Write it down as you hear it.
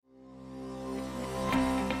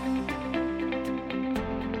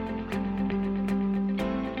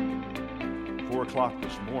o'clock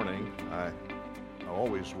this morning. I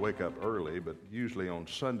always wake up early, but usually on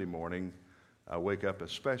Sunday morning, I wake up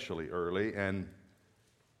especially early. And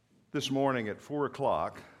this morning at 4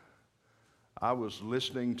 o'clock, I was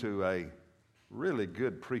listening to a really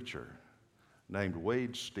good preacher named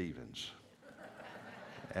Wade Stevens.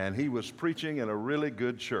 And he was preaching in a really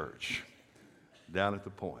good church down at the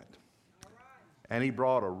Point. And he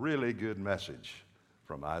brought a really good message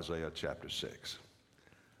from Isaiah chapter 6.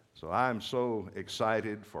 So I'm so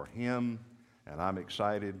excited for him, and I'm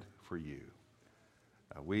excited for you.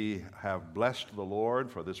 We have blessed the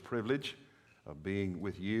Lord for this privilege of being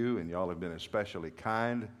with you, and y'all have been especially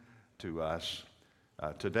kind to us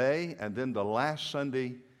today, and then the last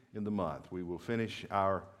Sunday in the month. We will finish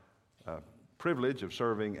our privilege of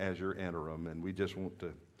serving as your interim, and we just want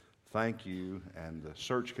to thank you and the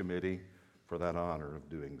search committee for that honor of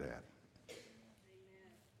doing that.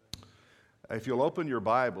 If you'll open your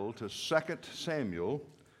Bible to 2 Samuel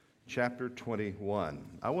chapter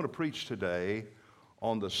 21. I want to preach today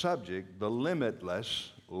on the subject, the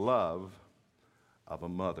limitless love of a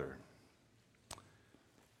mother.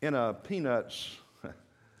 In a Peanuts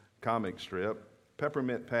comic strip,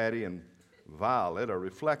 Peppermint Patty and Violet are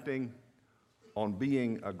reflecting on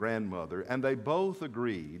being a grandmother, and they both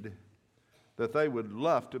agreed that they would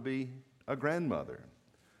love to be a grandmother.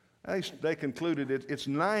 They concluded it's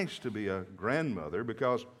nice to be a grandmother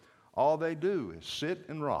because all they do is sit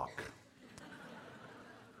and rock.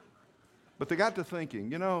 But they got to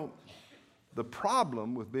thinking, the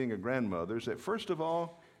problem with being a grandmother is that first of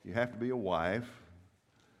all, you have to be a wife,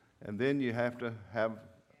 and then you have to have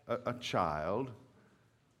a child,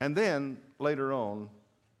 and then later on,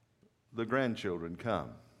 the grandchildren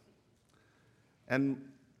come. And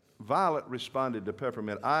Violet responded to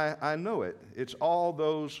Peppermint, I know it. It's all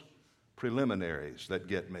those preliminaries that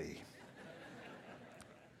get me.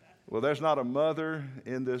 Well, there's not a mother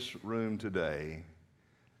in this room today,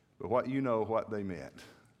 but what they meant.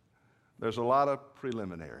 There's a lot of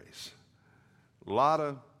preliminaries, a lot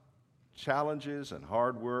of challenges and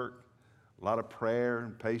hard work, a lot of prayer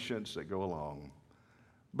and patience that go along.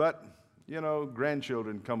 But,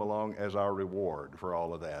 grandchildren come along as our reward for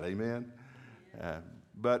all of that. Amen?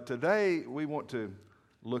 But today we want to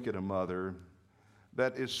look at a mother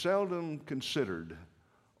that is seldom considered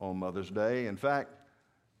on Mother's Day. In fact,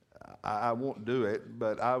 I won't do it,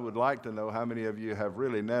 but I would like to know how many of you have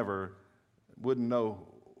really wouldn't know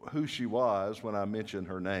who she was when I mention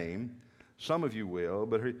her name. Some of you will,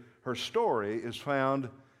 but her story is found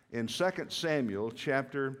in 2 Samuel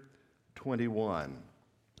chapter 21.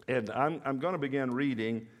 And I'm going to begin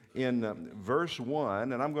reading in verse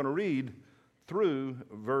 1, and I'm going to read through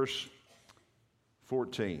verse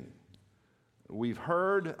 14. We've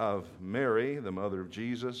heard of Mary, the mother of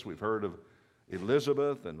Jesus. We've heard of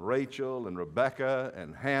Elizabeth and Rachel and Rebecca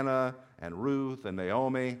and Hannah and Ruth and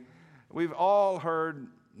Naomi. We've all heard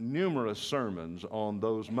numerous sermons on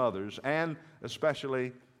those mothers, and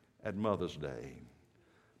especially at Mother's Day.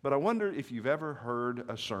 But I wonder if you've ever heard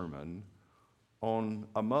a sermon on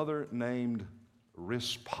a mother named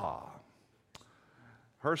Rizpah.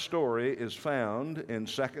 Her story is found in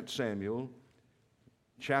 2 Samuel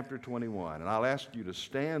chapter 21. And I'll ask you to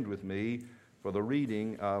stand with me for the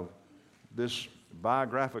reading of this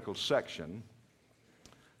biographical section,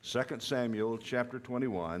 2 Samuel chapter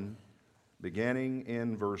 21, beginning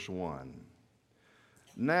in verse 1.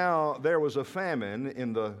 Now there was a famine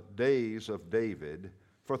in the days of David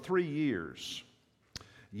for 3 years,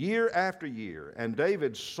 year after year, and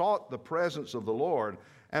David sought the presence of the Lord,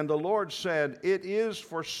 and the Lord said, "It is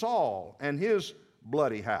for Saul and his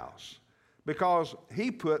bloody house, because he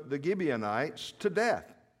put the Gibeonites to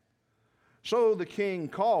death." So the king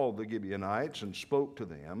called the Gibeonites and spoke to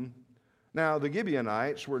them. Now the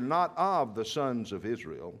Gibeonites were not of the sons of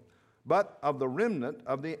Israel, but of the remnant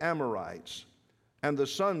of the Amorites. And the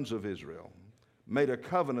sons of Israel made a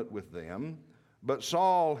covenant with them, but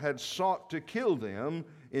Saul had sought to kill them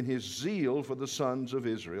in his zeal for the sons of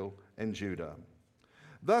Israel and Judah.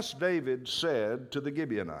 Thus David said to the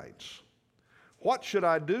Gibeonites, "What should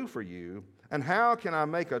I do for you, and how can I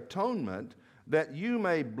make atonement that you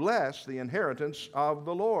may bless the inheritance of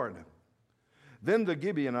the Lord?" Then the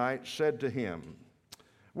Gibeonites said to him,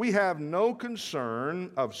 "We have no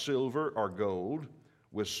concern of silver or gold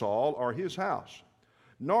with Saul or his house,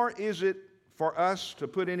 nor is it for us to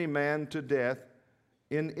put any man to death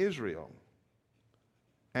in Israel."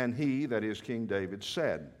 And he, that is King David,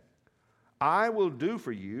 said, "I will do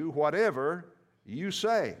for you whatever you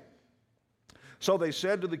say." So they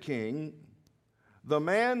said to the king, "The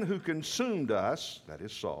man who consumed us," that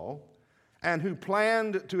is Saul, "and who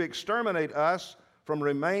planned to exterminate us from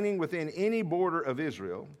remaining within any border of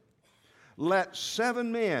Israel, let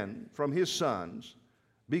 7 men from his sons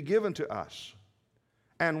be given to us,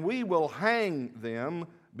 and we will hang them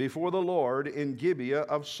before the Lord in Gibeah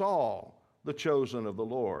of Saul, the chosen of the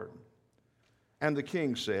Lord. And the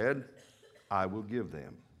king said, I will give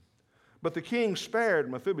them. But the king spared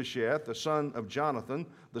Mephibosheth, the son of Jonathan,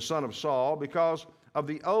 the son of Saul, because of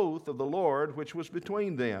the oath of the Lord which was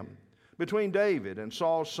between them, between David and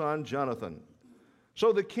Saul's son Jonathan.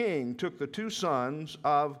 So the king took the 2 sons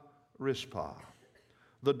of Rizpah,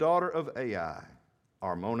 the daughter of Ai,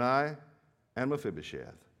 Armoni, and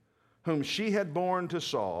Mephibosheth, whom she had borne to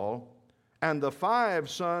Saul, and the 5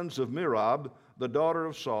 sons of Merab, the daughter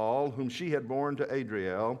of Saul, whom she had borne to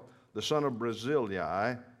Adriel, the son of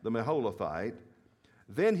Barzillai, the Meholathite.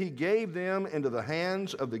 Then he gave them into the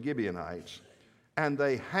hands of the Gibeonites, and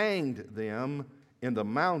they hanged them in the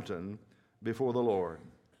mountain before the Lord,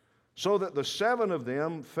 so that the 7 of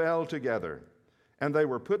them fell together, and they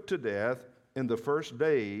were put to death in the first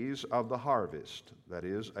days of the harvest, that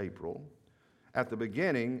is, April, at the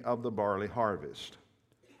beginning of the barley harvest.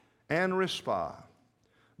 And Rizpah,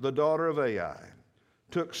 the daughter of Ai,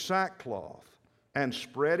 took sackcloth and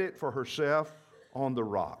spread it for herself on the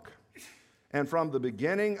rock. And from the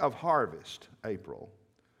beginning of harvest, April,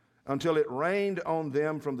 until it rained on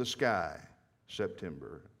them from the sky,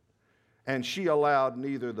 September, and she allowed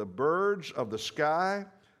neither the birds of the sky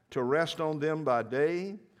to rest on them by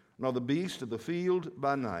day, nor the beasts of the field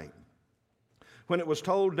by night. When it was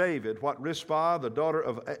told David what Rizpah, the daughter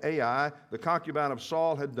of Ai, the concubine of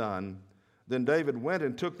Saul, had done, then David went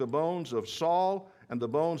and took the bones of Saul and the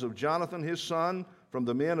bones of Jonathan his son from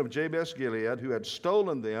the men of Jabesh-Gilead, who had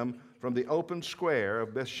stolen them from the open square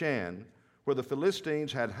of Bethshan, where the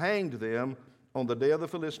Philistines had hanged them on the day of the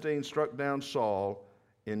Philistines struck down Saul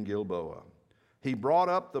in Gilboa. He brought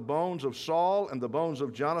up the bones of Saul and the bones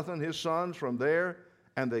of Jonathan his sons from there,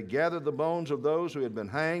 and they gathered the bones of those who had been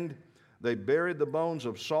hanged. They buried the bones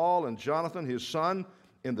of Saul and Jonathan his son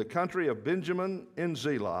in the country of Benjamin in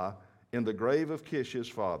Zelah, in the grave of Kish his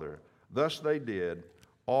father. Thus they did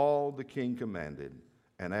all the king commanded.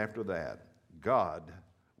 And after that, God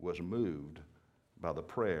was moved by the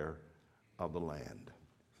prayer of the land.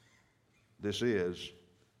 This is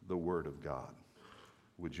the word of God.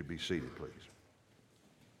 Would you be seated, please?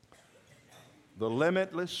 The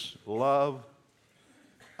limitless love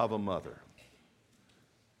of a mother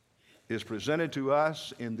is presented to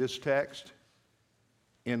us in this text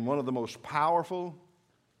in one of the most powerful,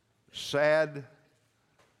 sad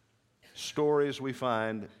stories we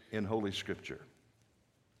find in Holy Scripture.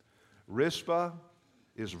 Rizpah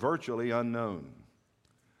is virtually unknown.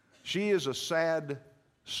 She is a sad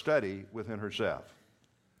study within herself.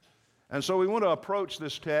 And so we want to approach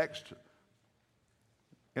this text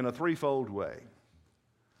in a threefold way.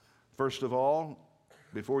 First of all,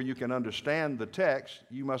 before you can understand the text,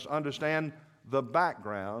 you must understand the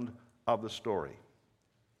background of the story.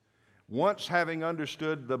 Once having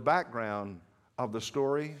understood the background of the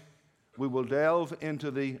story, we will delve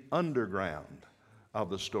into the underground of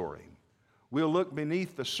the story. We'll look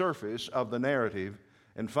beneath the surface of the narrative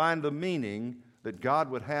and find the meaning that God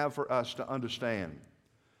would have for us to understand.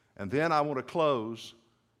 And then I want to close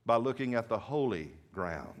by looking at the holy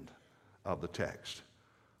ground of the text.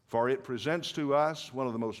 For it presents to us one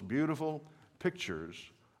of the most beautiful pictures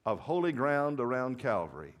of holy ground around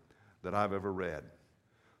Calvary that I've ever read.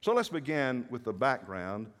 So let's begin with the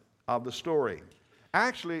background of the story.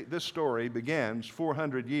 Actually, this story begins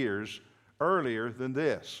 400 years earlier than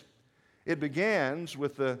this. It begins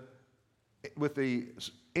with the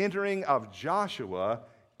entering of Joshua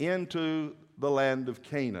into the land of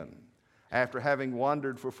Canaan. After having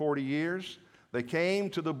wandered for 40 years, they came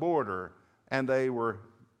to the border, and they were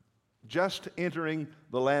just entering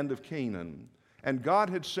the land of Canaan. And God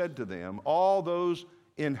had said to them, all those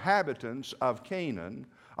inhabitants of Canaan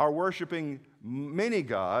are worshiping many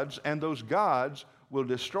gods, and those gods will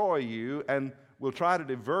destroy you and will try to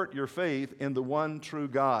divert your faith in the one true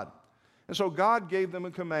God. And so God gave them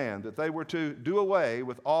a command that they were to do away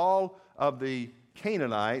with all of the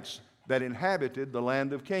Canaanites that inhabited the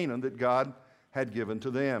land of Canaan that God had given to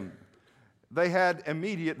them. They had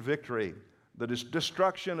immediate victory. The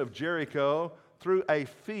destruction of Jericho threw a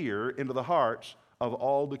fear into the hearts of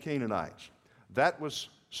all the Canaanites. That was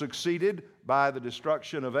succeeded by the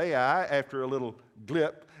destruction of Ai after a little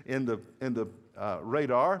blip in the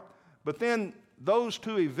radar. But then those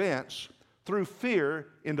two events threw fear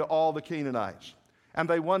into all the Canaanites. And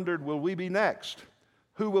they wondered, will we be next?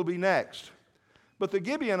 Who will be next? But the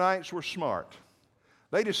Gibeonites were smart.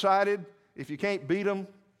 They decided, if you can't beat them,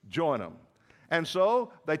 join them. And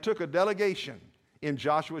so they took a delegation in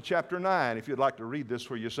Joshua chapter 9, if you'd like to read this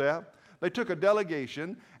for yourself. They took a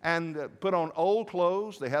delegation and put on old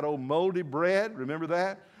clothes. They had old moldy bread, remember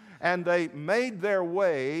that? And they made their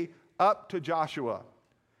way up to Joshua.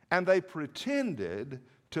 And they pretended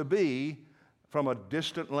to be from a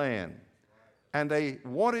distant land. And they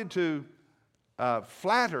wanted to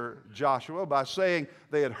flatter Joshua by saying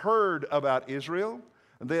they had heard about Israel,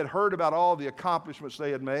 and they had heard about all the accomplishments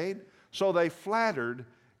they had made. So they flattered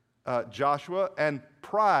Joshua, and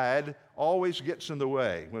pride always gets in the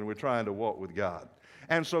way when we're trying to walk with God.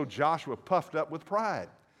 And so Joshua puffed up with pride.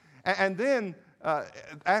 And then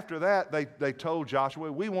after that, they told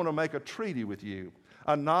Joshua, we want to make a treaty with you,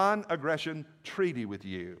 a non-aggression treaty with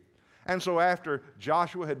you. And so after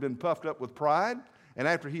Joshua had been puffed up with pride, and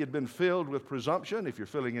after he had been filled with presumption, if you're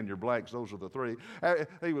filling in your blanks, those are the three.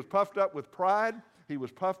 He was puffed up with pride, he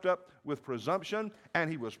was puffed up with presumption, and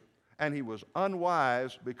he was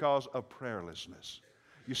unwise because of prayerlessness.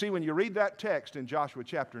 You see, when you read that text in Joshua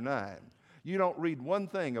chapter 9, you don't read one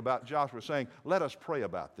thing about Joshua saying, let us pray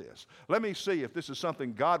about this. Let me see if this is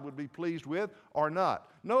something God would be pleased with or not.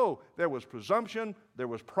 No, there was presumption, there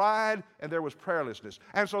was pride, and there was prayerlessness.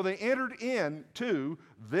 And so they entered into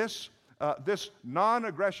this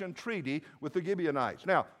non-aggression treaty with the Gibeonites.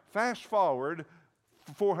 Now, fast forward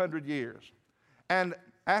 400 years. And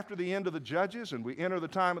after the end of the Judges, and we enter the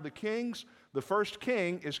time of the kings, the first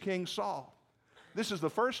king is King Saul. This is the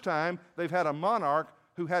first time they've had a monarch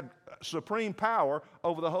who had supreme power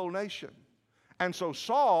over the whole nation. And so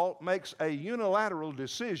Saul makes a unilateral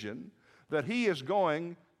decision that he is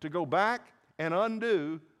going to go back and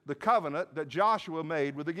undo the covenant that Joshua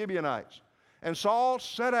made with the Gibeonites. And Saul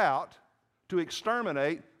set out to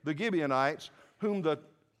exterminate the Gibeonites whom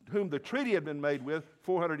the treaty had been made with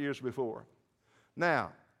 400 years before.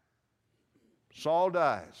 Now, Saul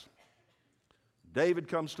dies. David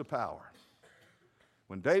comes to power.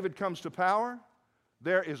 When David comes to power,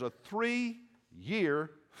 there is a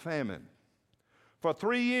 3-year famine. For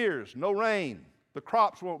 3 years, no rain. The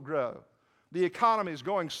crops won't grow. The economy is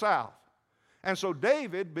going south. And so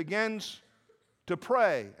David begins to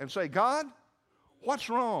pray and say, God, what's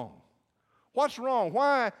wrong? What's wrong?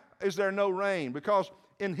 Why is there no rain? Because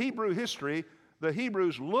in Hebrew history, the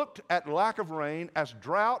Hebrews looked at lack of rain as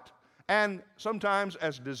drought and sometimes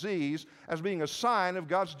as disease, as being a sign of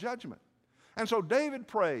God's judgment. And so David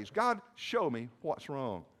prays, God, show me what's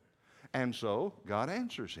wrong. And so God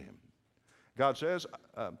answers him. God says,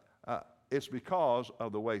 it's because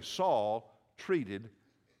of the way Saul treated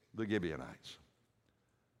the Gibeonites.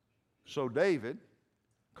 So David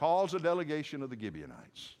calls a delegation of the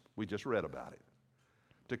Gibeonites, we just read about it,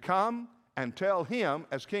 to come and tell him,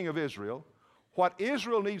 as king of Israel, what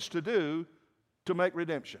Israel needs to do to make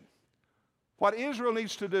redemption. What Israel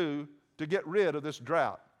needs to do to get rid of this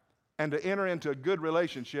drought and to enter into good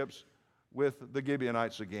relationships with the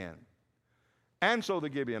Gibeonites again. And so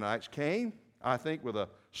the Gibeonites came, I think, with a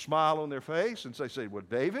smile on their face, and they said, well,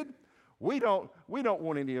 David, we don't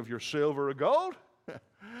want any of your silver or gold.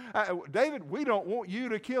 David, we don't want you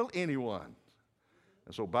to kill anyone.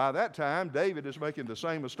 And so by that time, David is making the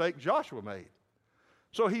same mistake Joshua made.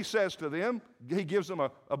 So he says to them, he gives them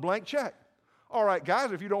a blank check. All right,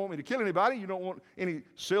 guys, if you don't want me to kill anybody, you don't want any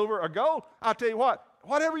silver or gold, I'll tell you what,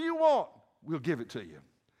 whatever you want, we'll give it to you.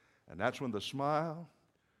 And that's when the smile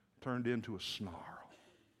turned into a snarl.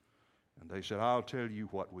 And they said, I'll tell you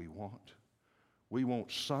what we want. We want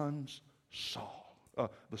the sons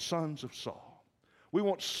of Saul. We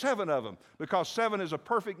want 7 of them, because 7 is a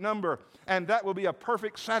perfect number, and that will be a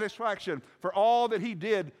perfect satisfaction for all that he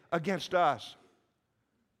did against us.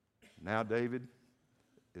 Now, David,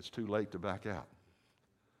 it's too late to back out.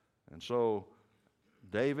 And so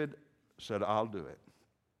David said, I'll do it.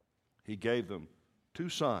 He gave them 2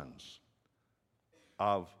 sons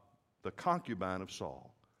of the concubine of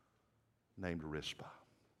Saul, named Rizpah,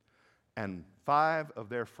 and 5 of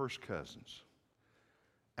their first cousins.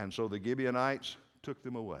 And so the Gibeonites took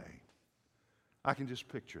them away. I can just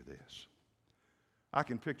picture this. I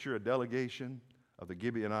can picture a delegation of the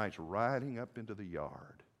Gibeonites riding up into the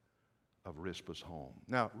yard of Rizpah's home.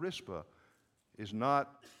 Now, Rizpah is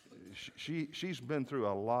not, she's been through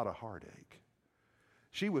a lot of heartache.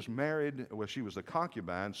 She was married, well, she was the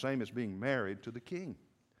concubine, same as being married to the king.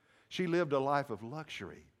 She lived a life of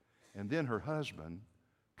luxury, and then her husband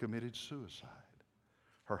committed suicide.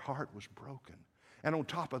 Her heart was broken. And on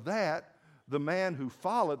top of that, the man who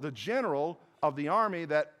followed, the general of the army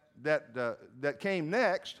that came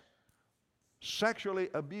next, sexually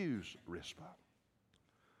abused Rizpah,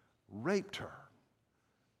 raped her.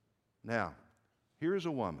 Now, here's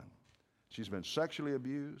a woman. She's been sexually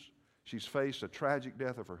abused. She's faced a tragic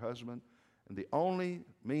death of her husband. And the only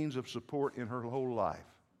means of support in her whole life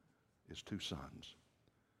is 2 sons.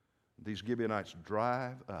 These Gibeonites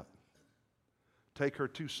drive up, take her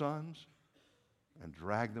 2 sons, and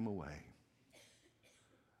drag them away.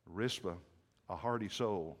 Rizpah, a hardy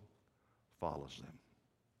soul, follows them.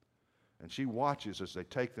 And she watches as they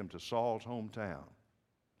take them to Saul's hometown,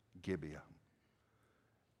 Gibeah.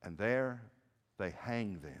 And there they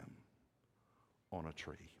hang them on a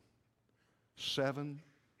tree. 7,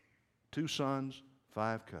 2 sons,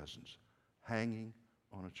 5 cousins, hanging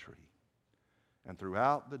on a tree. And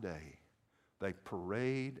throughout the day, they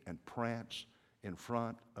parade and prance in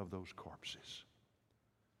front of those corpses.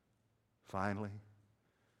 Finally,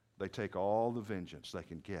 they take all the vengeance they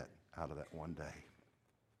can get out of that one day.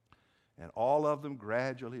 And all of them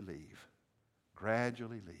gradually leave,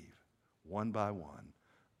 one by one,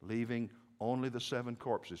 leaving only the 7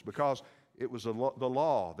 corpses, because it was the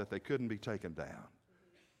law that they couldn't be taken down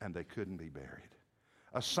and they couldn't be buried.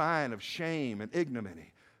 A sign of shame and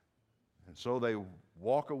ignominy. And so they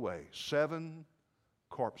walk away, 7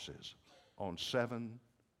 corpses on 7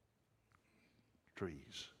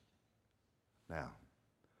 trees. Now,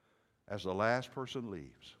 as the last person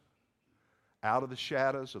leaves, out of the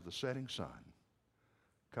shadows of the setting sun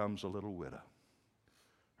comes a little widow.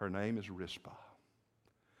 Her name is Rizpah.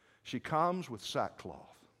 She comes with sackcloth.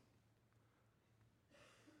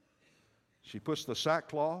 She puts the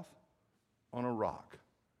sackcloth on a rock,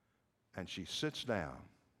 and she sits down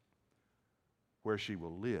where she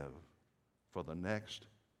will live for the next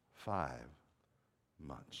 5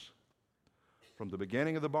 months. From the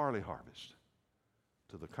beginning of the barley harvest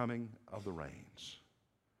to the coming of the rains.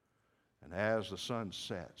 And as the sun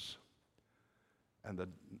sets and the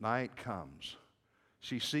night comes,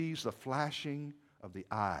 she sees the flashing of the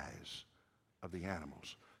eyes of the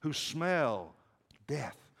animals who smell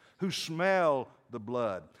death, who smell the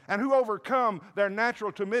blood, and who overcome their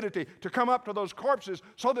natural timidity to come up to those corpses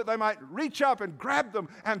so that they might reach up and grab them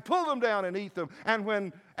and pull them down and eat them. And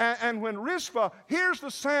when Rizpah hears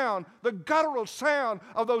the sound, the guttural sound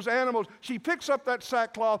of those animals, she picks up that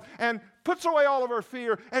sackcloth and puts away all of her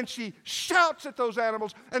fear, and she shouts at those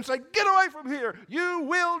animals and says, "Get away from here! You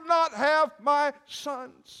will not have my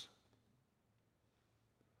sons."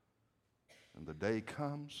 And the day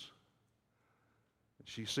comes, and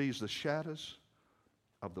she sees the shadows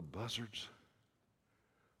of the buzzards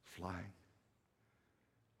flying.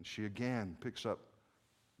 And she again picks up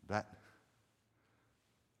that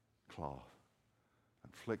cloth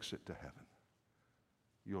and flicks it to heaven.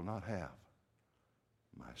 You'll not have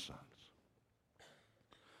my sons.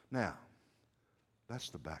 Now,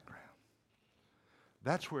 that's the background.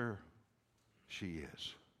 That's where she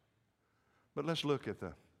is. But let's look at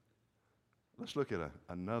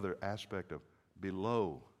another aspect of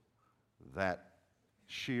below that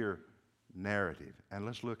sheer narrative. And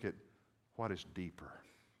let's look at what is deeper,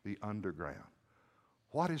 the underground.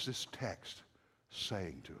 What is this text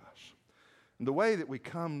saying to us? And the way that we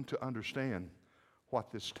come to understand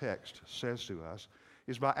what this text says to us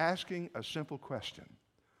is by asking a simple question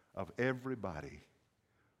of everybody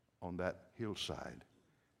on that hillside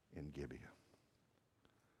in Gibeah.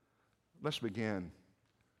 Let's begin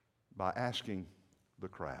by asking the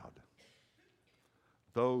crowd,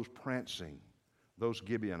 those prancing, those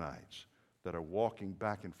Gibeonites that are walking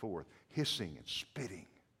back and forth, hissing and spitting.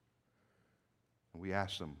 And we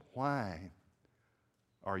ask them, why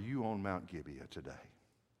are you on Mount Gibeah today?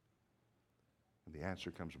 And the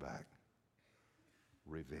answer comes back,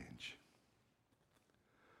 revenge.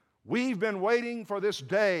 We've been waiting for this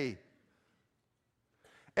day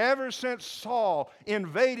ever since Saul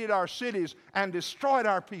invaded our cities and destroyed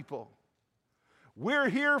our people. We're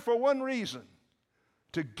here for one reason,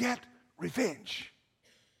 to get revenge.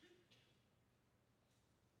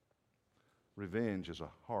 Revenge is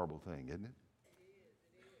a horrible thing, isn't it?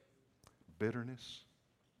 Bitterness.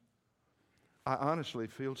 I honestly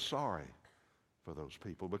feel sorry for those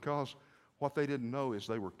people, because what they didn't know is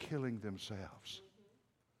they were killing themselves.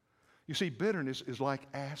 You see, bitterness is like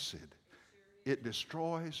acid. It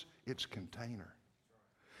destroys its container.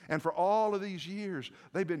 And for all of these years,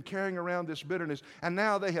 they've been carrying around this bitterness, and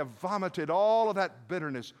now they have vomited all of that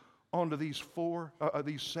bitterness onto these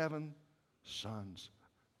 7 sons,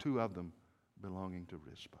 2 of them belonging to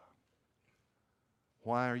Rizpah.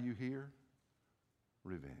 Why are you here?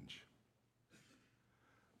 Revenge.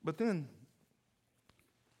 But then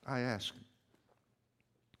I ask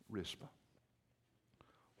Rizpah,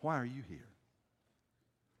 why are you here?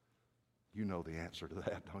 You know the answer to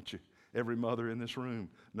that, don't you? Every mother in this room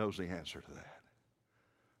knows the answer to that.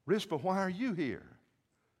 Rizpah, why are you here?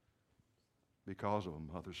 Because of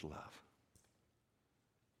a mother's love.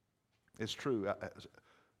 It's true.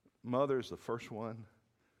 Mother is the first one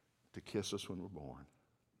to kiss us when we're born.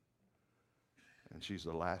 And she's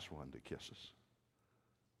the last one to kiss us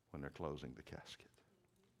when they're closing the casket.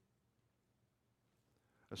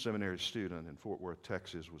 A seminary student in Fort Worth,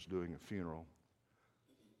 Texas, was doing a funeral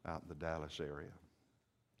out in the Dallas area.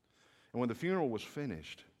 And when the funeral was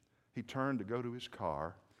finished, he turned to go to his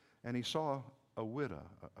car, and he saw a widow,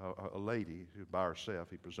 a lady who by herself,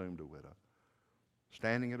 he presumed a widow,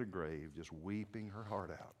 standing at a grave just weeping her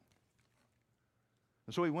heart out.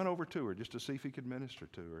 And so he went over to her just to see if he could minister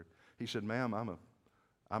to her. He said, "Ma'am,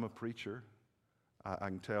 I'm a preacher. I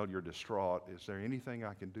can tell you're distraught. Is there anything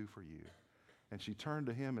I can do for you?" And she turned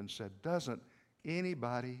to him and said, "Doesn't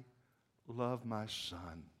anybody love my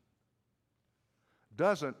son?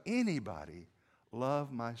 Doesn't anybody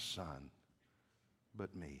love my son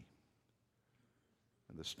but me?"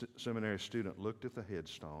 And the seminary student looked at the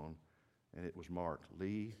headstone, and it was marked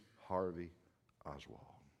Lee Harvey Oswald.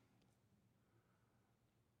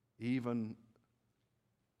 Even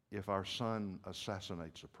if our son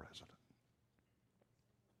assassinates a president,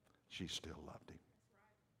 she still loved him.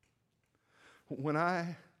 When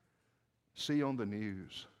I see on the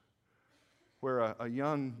news where a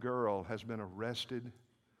young girl has been arrested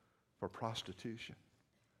for prostitution,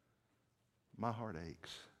 my heart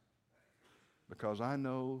aches because I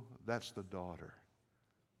know that's the daughter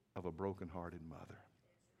of a broken-hearted mother.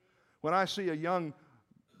 When I see a young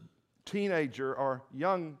teenager or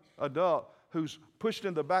young adult who's pushed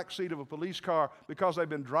in the back seat of a police car because they've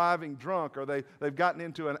been driving drunk or they've gotten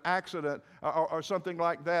into an accident or something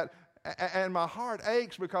like that, and my heart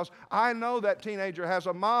aches because I know that teenager has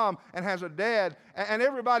a mom and has a dad, and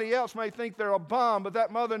everybody else may think they're a bum, but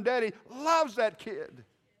that mother and daddy loves that kid.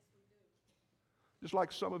 Just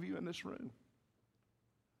like some of you in this room.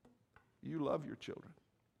 You love your children,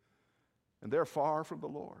 and they're far from the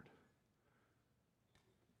Lord.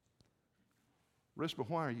 Rispa,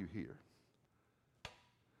 why are you here?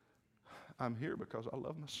 I'm here because I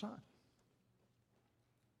love my son.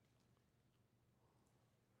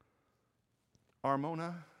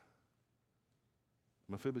 Armona,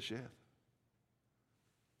 Mephibosheth,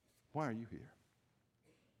 why are you here?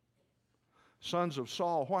 Sons of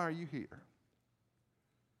Saul, why are you here?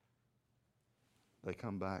 They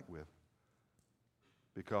come back with,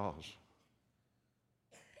 because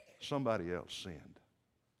somebody else sinned.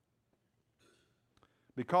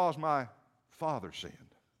 Because my father sinned.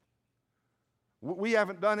 We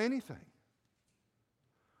haven't done anything.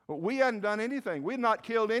 We hadn't done anything. We've not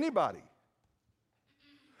killed anybody.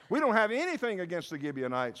 We don't have anything against the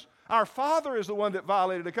Gibeonites. Our father is the one that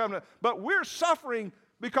violated the covenant, but we're suffering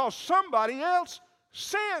because somebody else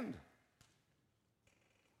sinned.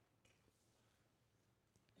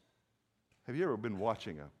 Have you ever been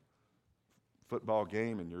watching a football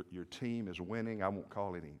game and your team is winning? I won't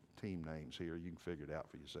call any team names here. You can figure it out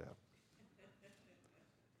for yourself.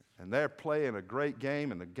 And they're playing a great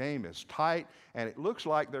game, and the game is tight, and it looks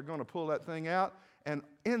like they're going to pull that thing out. And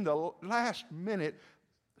in the last minute,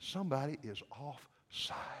 somebody is off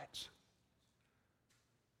sides.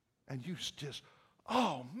 And you just,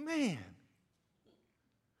 oh, man.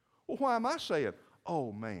 Well, why am I saying,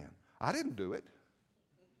 oh, man? I didn't do it.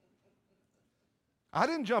 I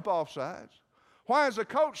didn't jump off sides. Why is the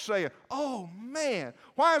coach saying, oh, man?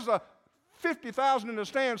 Why is the 50,000 in the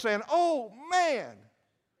stand saying, oh, man?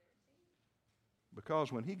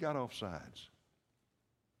 Because when he got off sides,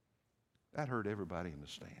 that hurt everybody in the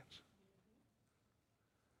stands.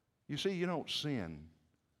 You see, you don't sin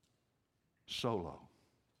solo.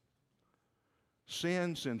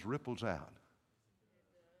 Sin sends ripples out.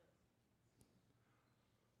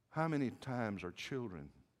 How many times are children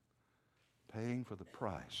paying for the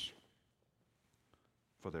price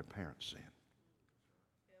for their parents' sin?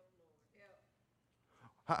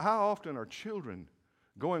 How often are children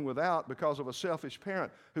going without because of a selfish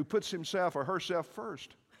parent who puts himself or herself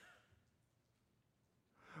first?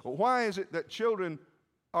 Why is it that children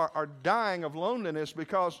are dying of loneliness?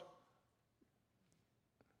 Because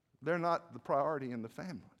they're not the priority in the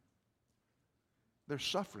family. They're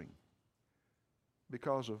suffering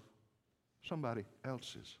because of somebody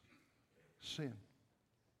else's sin.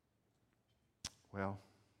 Well,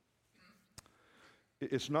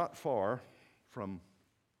 it's not far from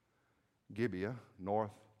Gibeah,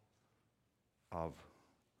 north of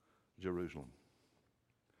Jerusalem,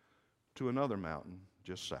 to another mountain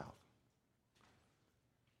just south,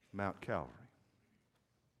 Mount Calvary.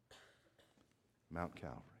 Mount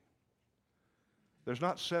Calvary. There's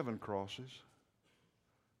not 7 crosses,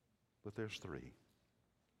 but there's 3.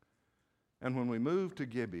 And when we move to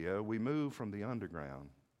Gibeah, we move from the underground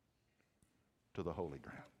to the holy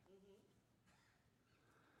ground.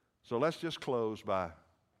 So let's just close by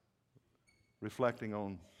reflecting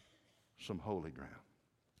on some holy ground.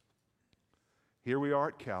 Here we are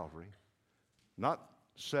at Calvary, not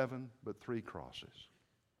 7, but 3 crosses.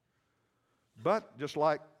 But just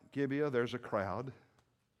like Gibeah, there's a crowd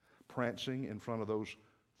prancing in front of those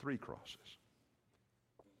 3 crosses.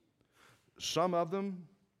 Some of them,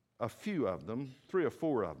 a few of them, 3 or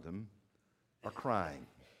 4 of them, are crying.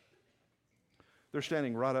 They're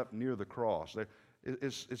standing right up near the cross.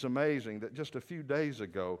 It's amazing that just a few days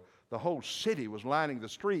ago, the whole city was lining the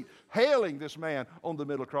street, hailing this man on the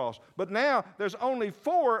middle cross. But now there's only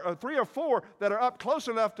 3 or 4 that are up close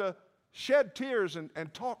enough to shed tears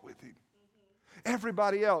and talk with him.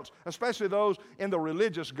 Everybody else, especially those in the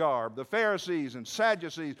religious garb, the Pharisees and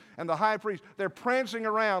Sadducees and the high priests, they're prancing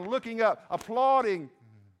around, looking up, applauding.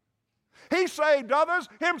 He saved others,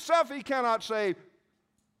 himself he cannot save.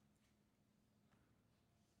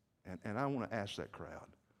 And I want to ask that crowd,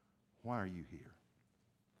 why are you here?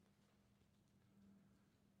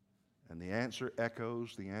 And the answer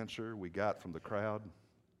echoes the answer we got from the crowd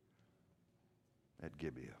at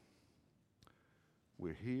Gibeah.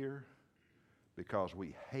 We're here because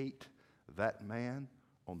we hate that man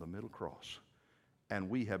on the middle cross. And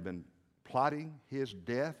we have been plotting his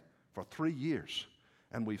death for 3 years.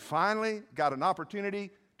 And we finally got an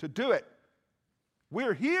opportunity to do it.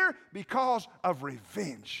 We're here because of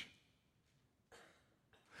revenge.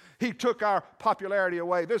 He took our popularity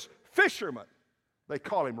away. This fisherman, they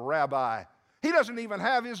call him rabbi. He doesn't even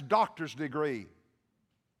have his doctor's degree.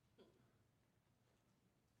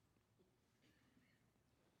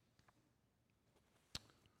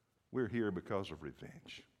 We're here because of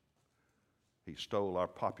revenge. He stole our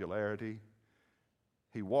popularity.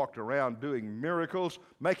 He walked around doing miracles,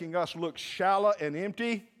 making us look shallow and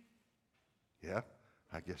empty. Yeah,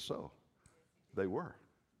 I guess so. They were.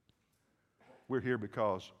 We're here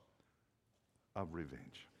because of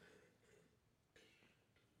revenge.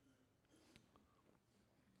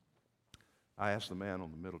 I asked the man on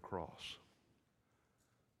the middle cross,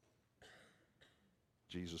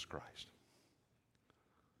 Jesus Christ,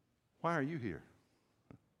 why are you here?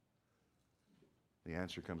 The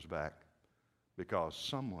answer comes back, because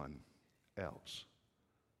someone else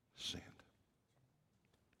sinned.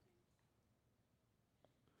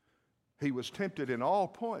 He was tempted in all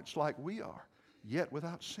points like we are, yet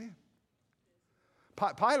without sin.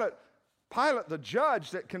 Pilate, the judge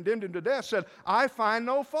that condemned him to death, said, I find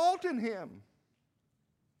no fault in him.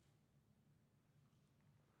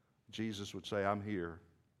 Jesus would say, I'm here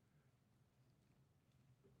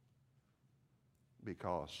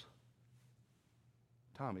because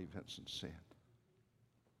Tommy Vincent sinned.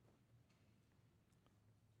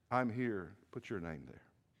 I'm here. Put your name there.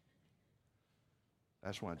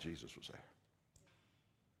 That's why Jesus was there.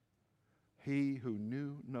 He who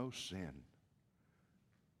knew no sin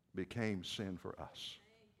became sin for us.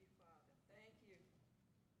 Thank you, Father. Thank you.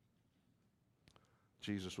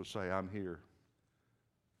 Jesus would say, I'm here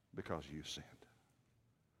because you sinned.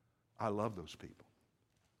 I love those people.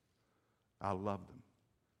 I love them.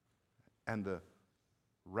 And the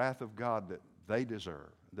wrath of God that they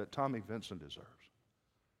deserve, that Tommy Vincent deserves,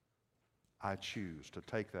 I choose to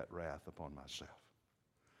take that wrath upon myself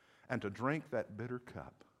and to drink that bitter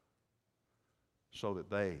cup so that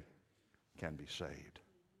they can be saved.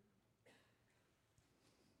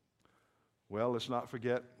 Well, let's not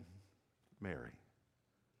forget Mary,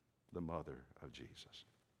 the mother of Jesus.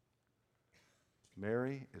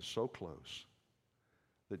 Mary is so close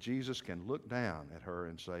that Jesus can look down at her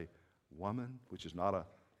and say, woman, which is not a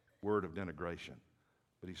word of denigration,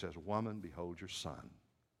 but he says, woman, behold your son.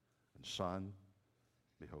 And son,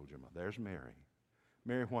 behold your mother. There's Mary.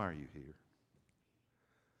 Mary, why are you here?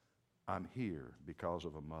 I'm here because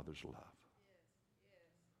of a mother's love.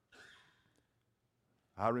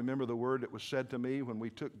 I remember the word that was said to me when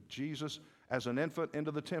we took Jesus as an infant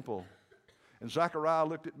into the temple. And Zechariah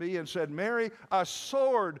looked at me and said, Mary, a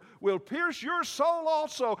sword will pierce your soul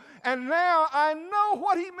also. And now I know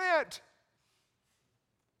what he meant.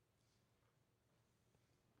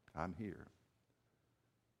 I'm here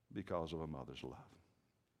because of a mother's love.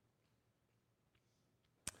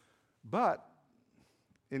 But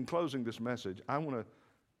in closing this message, I want to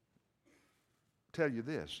tell you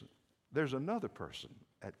this. There's another person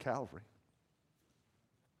at Calvary.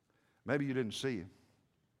 Maybe you didn't see him.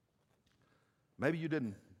 Maybe you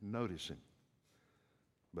didn't notice him,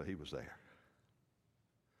 but he was there.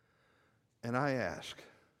 And I ask,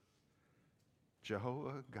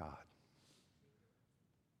 Jehovah God,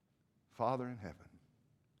 Father in heaven,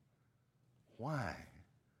 why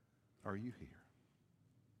are you here?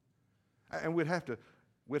 And we'd have to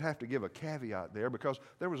we'd have to give a caveat there because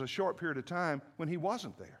there was a short period of time when he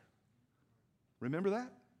wasn't there. Remember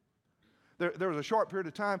that? There was a short period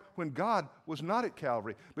of time when God was not at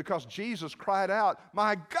Calvary because Jesus cried out,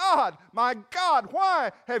 my God,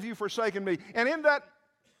 why have you forsaken me?" And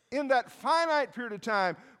in that finite period of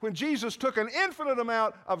time when Jesus took an infinite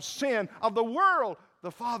amount of sin of the world,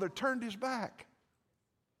 the Father turned his back.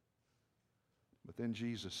 But then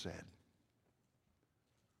Jesus said,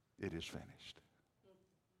 "It is finished."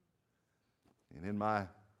 And in my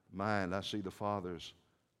mind, I see the Father's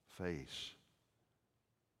face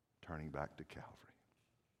turning back to Calvary.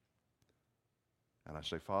 And I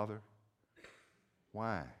say, "Father,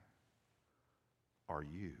 why are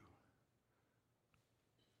you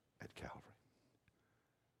at Calvary?"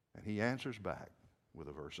 And he answers back with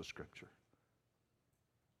a verse of Scripture.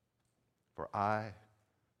 "For I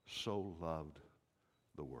so loved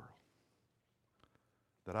the world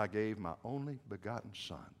that I gave my only begotten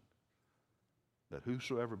Son, that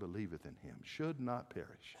whosoever believeth in him should not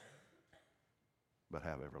perish, but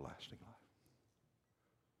have everlasting life."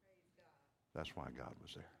 That's why God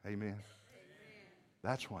was there. Amen? Amen.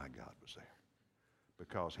 That's why God was there.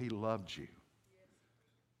 Because he loved you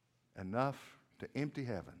enough to empty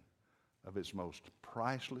heaven of its most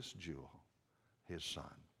priceless jewel, his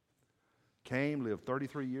Son. Came, lived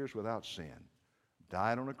 33 years without sin,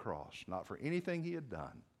 died on a cross, not for anything he had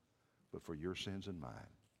done, but for your sins and mine.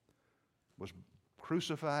 Was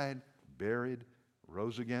crucified, buried,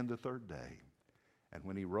 rose again the third day. And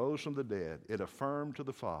when he rose from the dead, it affirmed to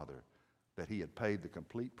the Father that he had paid the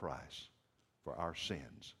complete price for our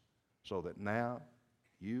sins, so that now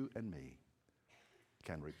you and me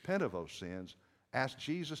can repent of those sins, ask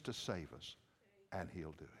Jesus to save us, and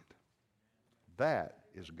he'll do it. That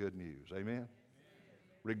is good news. Amen?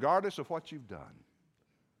 Regardless of what you've done,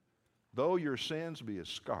 though your sins be as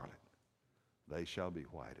scarlet, they shall be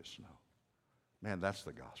white as snow. Man, that's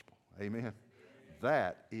the gospel. Amen?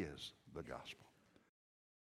 That is the gospel.